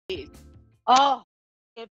Oh,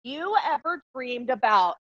 if you ever dreamed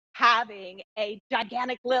about having a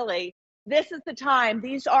gigantic lily, this is the time.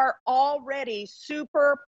 These are already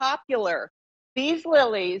super popular. These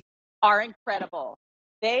lilies are incredible.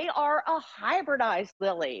 They are a hybridized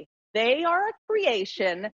lily. They are a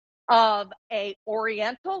creation of a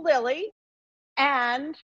oriental lily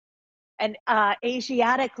and a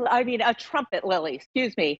trumpet lily,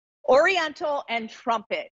 excuse me, oriental and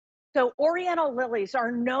trumpet. So oriental lilies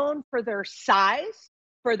are known for their size,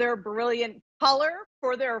 for their brilliant color,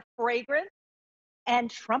 for their fragrance, and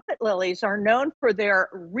trumpet lilies are known for their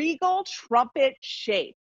regal trumpet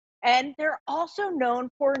shape. And they're also known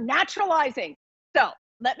for naturalizing. So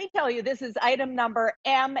let me tell you, this is item number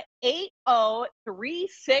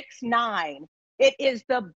M80369. It is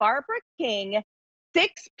the Barbara King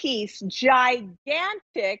 6-piece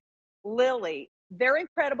gigantic lily. They're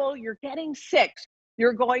incredible. You're getting 6.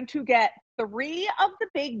 You're going to get 3 of the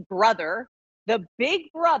big brother. The big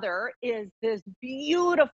brother is this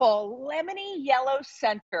beautiful lemony yellow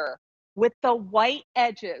center with the white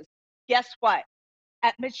edges. Guess what?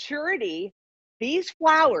 At maturity, these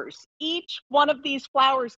flowers, each one of these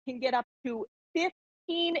flowers can get up to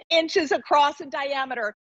 15 inches across in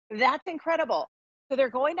diameter. That's incredible. So they're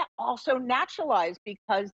going to also naturalize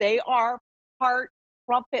because they are part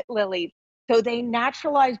trumpet lily. So they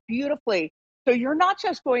naturalize beautifully. So you're not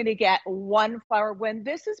just going to get one flower. When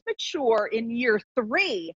this is mature in year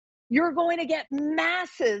 3, you're going to get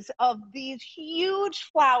masses of these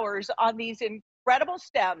huge flowers on these incredible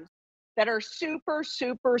stems that are super,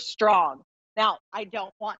 super strong. Now, I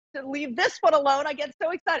don't want to leave this one alone. I get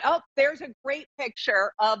so excited. Oh, there's a great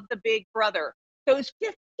picture of the big brother. Those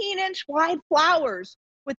 15-inch wide flowers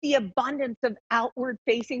with the abundance of outward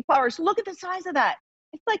facing flowers. Look at the size of that.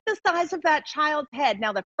 It's like the size of that child's head.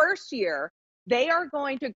 Now, the first year, they are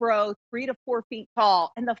going to grow 3 to 4 feet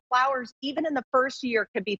tall. And the flowers, even in the first year,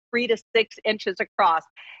 could be 3 to 6 inches across.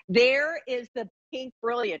 There is the pink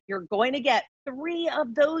brilliant. You're going to get 3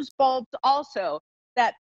 of those bulbs also.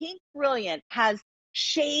 That pink brilliant has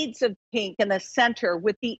shades of pink in the center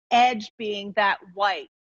with the edge being that white.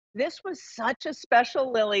 This was such a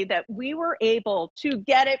special lily that we were able to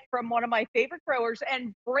get it from one of my favorite growers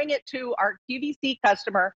and bring it to our QVC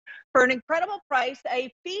customer for an incredible price,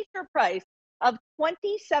 a feature price of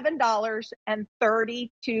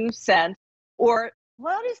 $27.32, or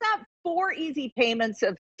what is that? 4 easy payments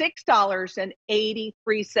of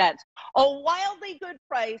 $6.83. A wildly good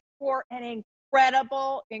price for an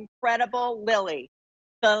incredible, incredible lily.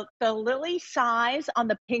 The lily size on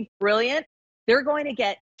the pink brilliant, they're going to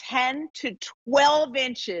get 10 to 12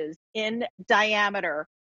 inches in diameter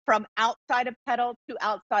from outside of petal to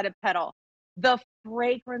outside of petal. The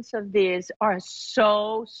fragrance of these are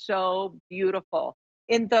so, so beautiful.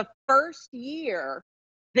 In the first year,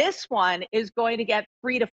 this one is going to get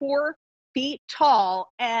 3 to 4 feet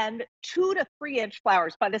tall and 2 to 3 inch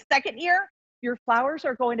flowers. By the second year, your flowers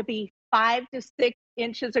are going to be 5 to 6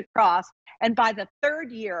 inches across. And by the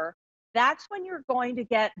third year, that's when you're going to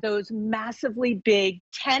get those massively big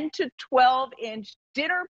 10 to 12 inch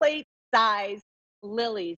dinner plate size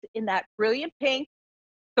lilies in that brilliant pink,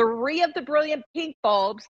 3 of the brilliant pink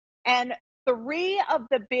bulbs, and 3 of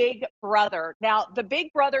the big brother. Now, the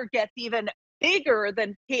big brother gets even bigger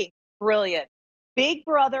than pink brilliant. Big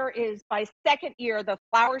brother is, by second year, the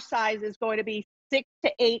flower size is going to be 6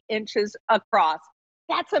 to 8 inches across.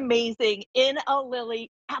 That's amazing in a lily,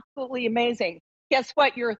 absolutely amazing. Guess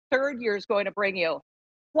what your third year is going to bring you?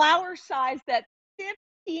 Flower size that's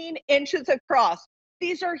 15 inches across.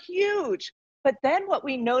 These are huge. But then what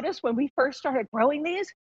we noticed when we first started growing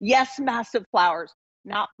these, yes, massive flowers,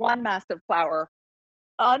 not one massive flower,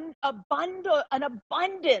 an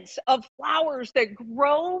abundance of flowers that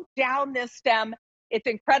grow down this stem. It's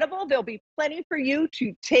incredible. There'll be plenty for you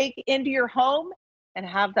to take into your home and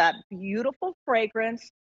have that beautiful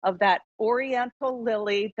fragrance of that oriental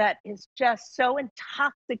lily that is just so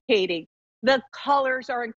intoxicating. The colors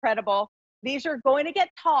are incredible. These are going to get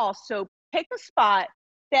tall, so pick a spot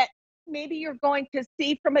that maybe you're going to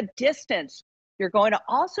see from a distance. You're going to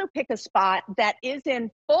also pick a spot that is in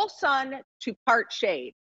full sun to part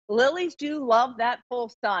shade. Lilies do love that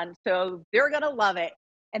full sun, so they're going to love it.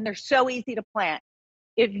 And they're so easy to plant.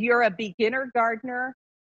 If you're a beginner gardener,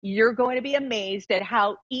 you're going to be amazed at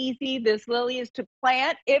how easy this lily is to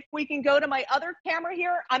plant. If we can go to my other camera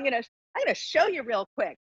here, I'm going to show you real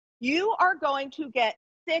quick. You are going to get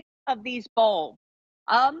 6 of these bulbs.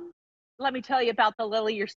 Let me tell you about the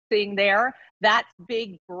lily you're seeing there. That's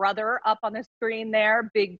Big Brother up on the screen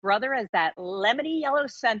there. Big Brother is that lemony yellow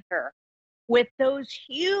center with those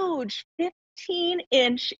huge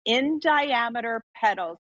 15-inch in diameter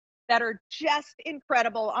petals. that are just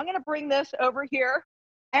incredible. I'm going to bring this over here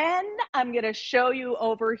and I'm going to show you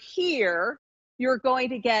over here. You're going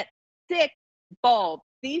to get 6 bulbs.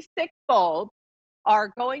 These 6 bulbs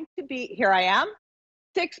are going to be, here I am,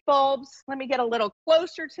 6 bulbs. Let me get a little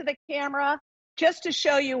closer to the camera just to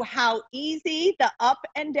show you how easy the up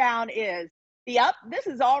and down is. The up, this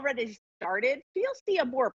is already started. You'll see a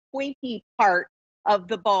more pointy part of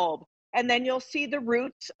the bulb, and then you'll see the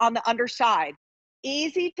roots on the underside.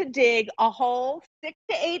 Easy to dig a hole 6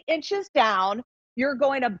 to 8 inches down. You're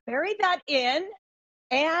going to bury that in,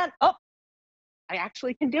 and oh, I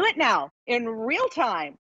actually can do it now in real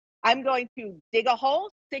time. I'm going to dig a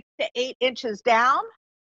hole 6 to 8 inches down,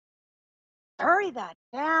 bury that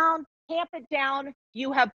down, tamp it down.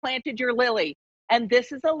 You have planted your lily. And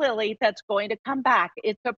this is a lily that's going to come back.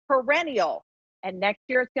 It's a perennial. And next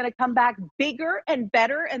year it's going to come back bigger and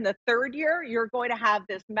better. And the 3rd year, you're going to have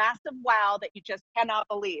this massive wow that you just cannot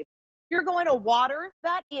believe. You're going to water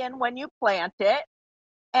that in when you plant it.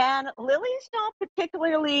 And lilies don't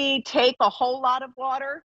particularly take a whole lot of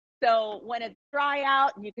water. So when it's dry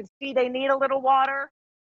out and you can see they need a little water,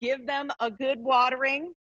 give them a good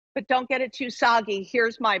watering, but don't get it too soggy.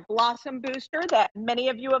 Here's my blossom booster that many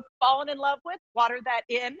of you have fallen in love with. Water that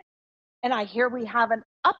in. And I hear we have an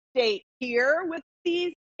update here with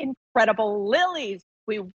these incredible lilies.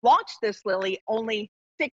 We launched this lily only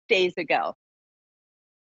 6 days ago.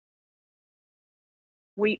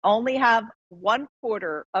 We only have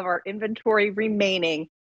 1/4 of our inventory remaining,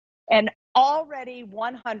 and already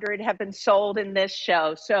 100 have been sold in this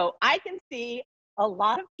show. So I can see a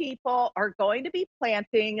lot of people are going to be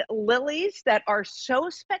planting lilies that are so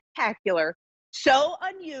spectacular, so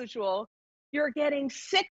unusual. You're getting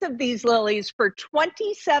 6 of these lilies for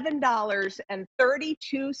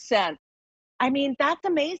 $27.32. I mean, that's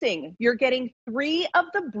amazing. You're getting 3 of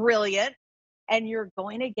the brilliant, and you're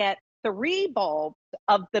going to get 3 bulbs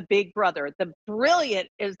of the big brother. The brilliant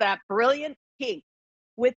is that brilliant pink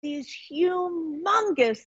with these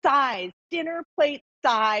humongous size, dinner plate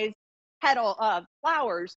size petal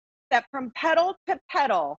flowers that from petal to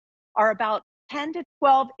petal are about 10 to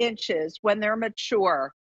 12 inches when they're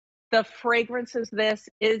mature. The fragrance of this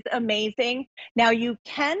is amazing. Now you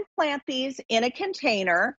can plant these in a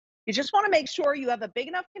container. You just want to make sure you have a big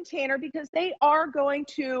enough container because they are going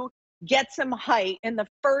to get some height. In the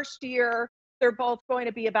 1st year, they're both going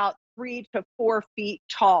to be about 3 to 4 feet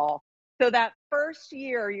tall. So that 1st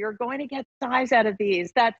year, you're going to get size out of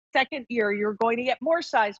these. That 2nd year, you're going to get more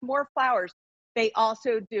size, more flowers. They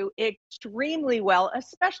also do extremely well,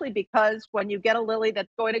 especially because when you get a lily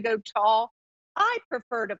that's going to go tall, I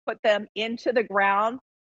prefer to put them into the ground,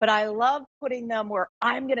 but I love putting them where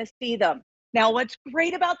I'm going to see them. Now, what's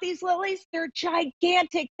great about these lilies? They're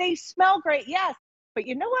gigantic. They smell great, yes. But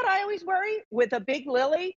you know what I always worry? With a big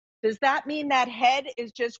lily, does that mean that head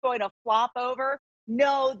is just going to flop over?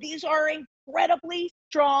 No, these are incredibly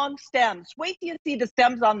strong stems. Wait till you see the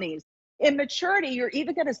stems on these. In maturity, you're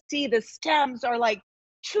even going to see the stems are like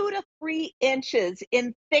 2 to 3 inches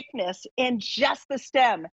in thickness in just the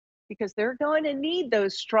stem, because they're going to need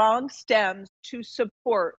those strong stems to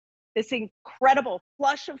support this incredible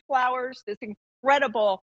flush of flowers, this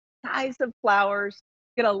incredible size of flowers.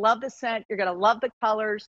 You're going to love the scent. You're going to love the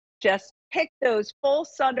colors. Just pick those full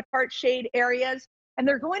sun to part shade areas, and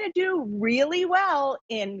they're going to do really well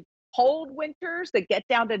in cold winters that get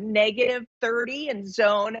down to -30 in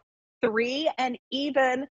zone 3 and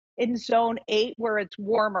even in zone 8 where it's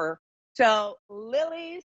warmer. So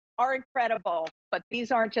lilies are incredible, but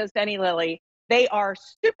these aren't just any lily. They are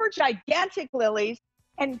super gigantic lilies.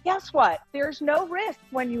 And guess what? There's no risk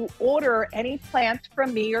when you order any plants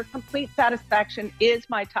from me. Your complete satisfaction is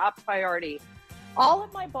my top priority. All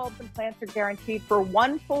of my bulbs and plants are guaranteed for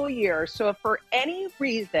 1 full year. So if for any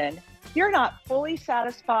reason you're not fully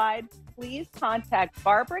satisfied, please contact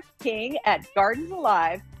Barbara King at Gardens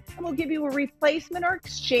Alive, and we'll give you a replacement or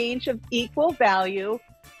exchange of equal value,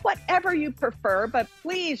 whatever you prefer. But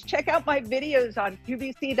please check out my videos on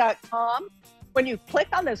QVC.com. When you click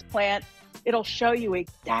on this plant, it'll show you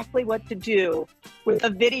exactly what to do with a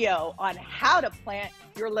video on how to plant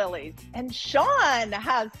your lilies. And Sean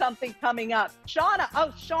has something coming up.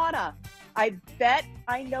 Shauna, I bet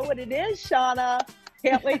I know what it is, Shauna.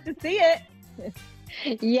 Can't wait to see it.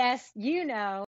 Yes, you know.